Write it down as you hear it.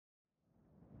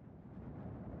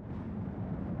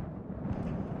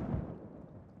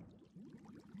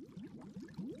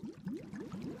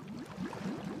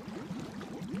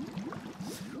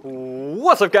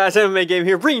What's up guys, MMAGAME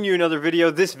here, bringing you another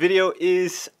video. This video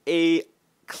is a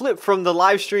clip from the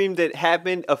live stream that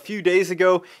happened a few days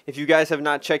ago. If you guys have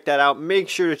not checked that out, make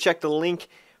sure to check the link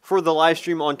for the live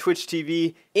stream on Twitch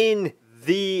TV in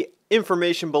the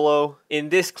information below. In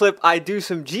this clip, I do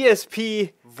some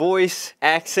GSP voice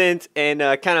accent and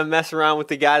kind of mess around with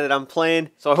the guy that I'm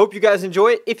playing. So I hope you guys enjoy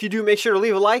it. If you do, make sure to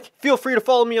leave a like. Feel free to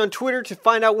follow me on Twitter to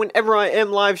find out whenever I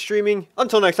am live streaming.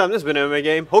 Until next time, this has been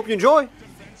MMAGAME. Hope you enjoy.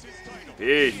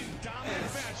 Peace.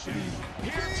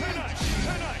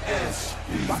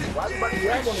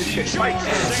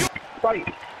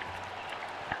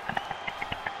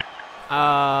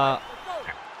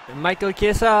 Michael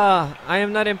Chiesa, I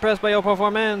am not impressed by your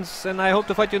performance, and I hope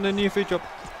to fight you in the near future.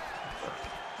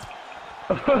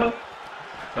 That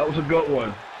was a good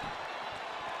one.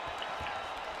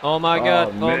 Oh my god,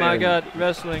 oh my man. god,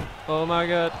 wrestling, oh my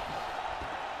god.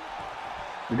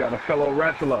 We got a fellow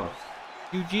wrestler.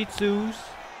 Jiu-jitsus.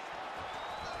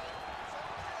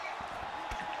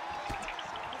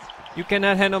 You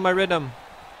cannot handle my rhythm.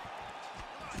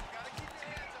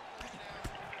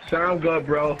 Sound good,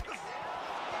 bro.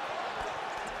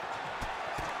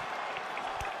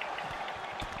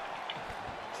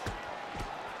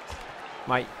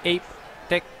 My ape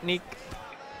technique.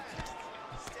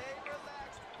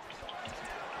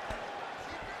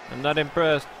 I'm not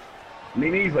impressed. Me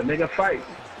neither, nigga, fight.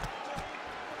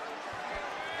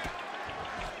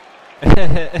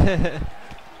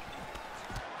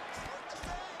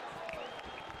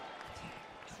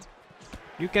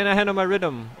 You cannot handle my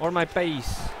rhythm or my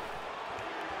pace.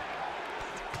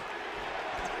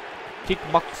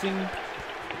 Kickboxing.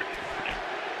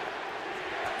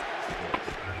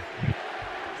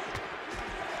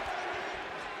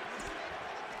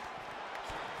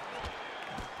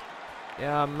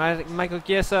 Yeah, Michael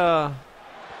Chiesa,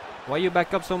 why you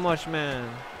back up so much, man?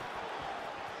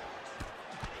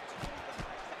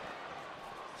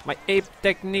 My ape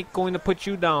technique going to put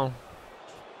you down.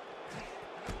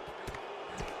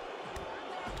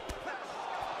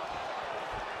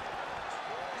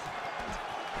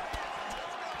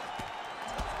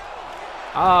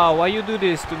 Ah, why you do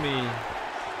this to me?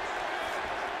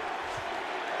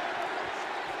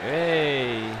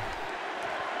 Hey.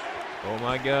 Oh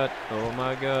my god, oh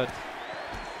my god.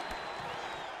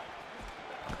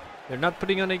 They're not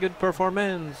putting on a good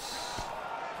performance.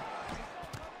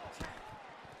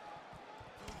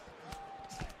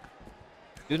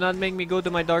 Do not make me go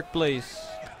to my dark place.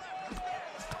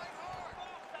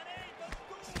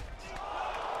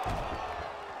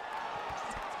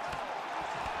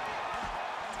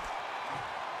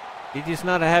 It is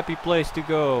not a happy place to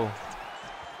go.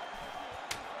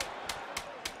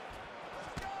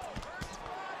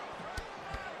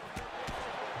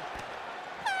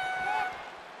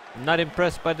 I'm not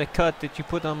impressed by the cut that you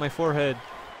put on my forehead.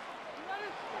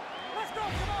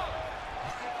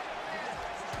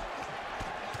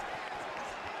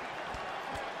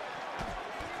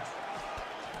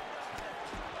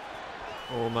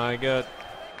 Oh my god.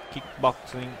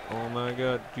 Kickboxing. Oh my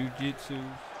god. Jiu-jitsu.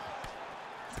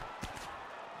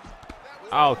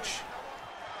 Ouch.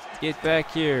 Get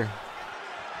back here.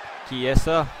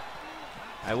 Chiesa.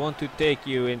 I want to take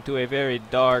you into a very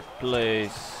dark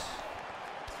place.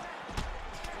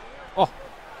 Oh.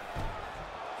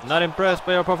 Not impressed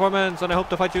by your performance, and I hope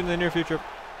to fight you in the near future.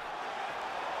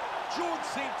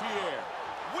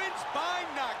 Wins by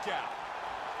knockout.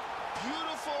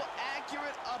 Beautiful,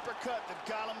 accurate uppercut that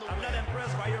got him the win. I'm not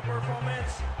impressed by your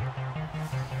performance.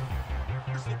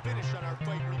 Here's the finish on our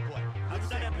fight replay. I'm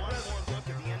not impressed. One more look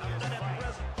at the end of the fight.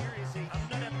 Here is a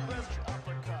huge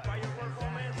uppercut by your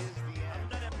performance. I'm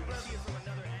not impressed from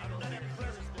another angle. I'm not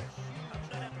impressed. I'm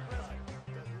not impressed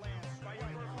by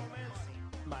your performance.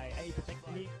 My ape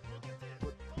technique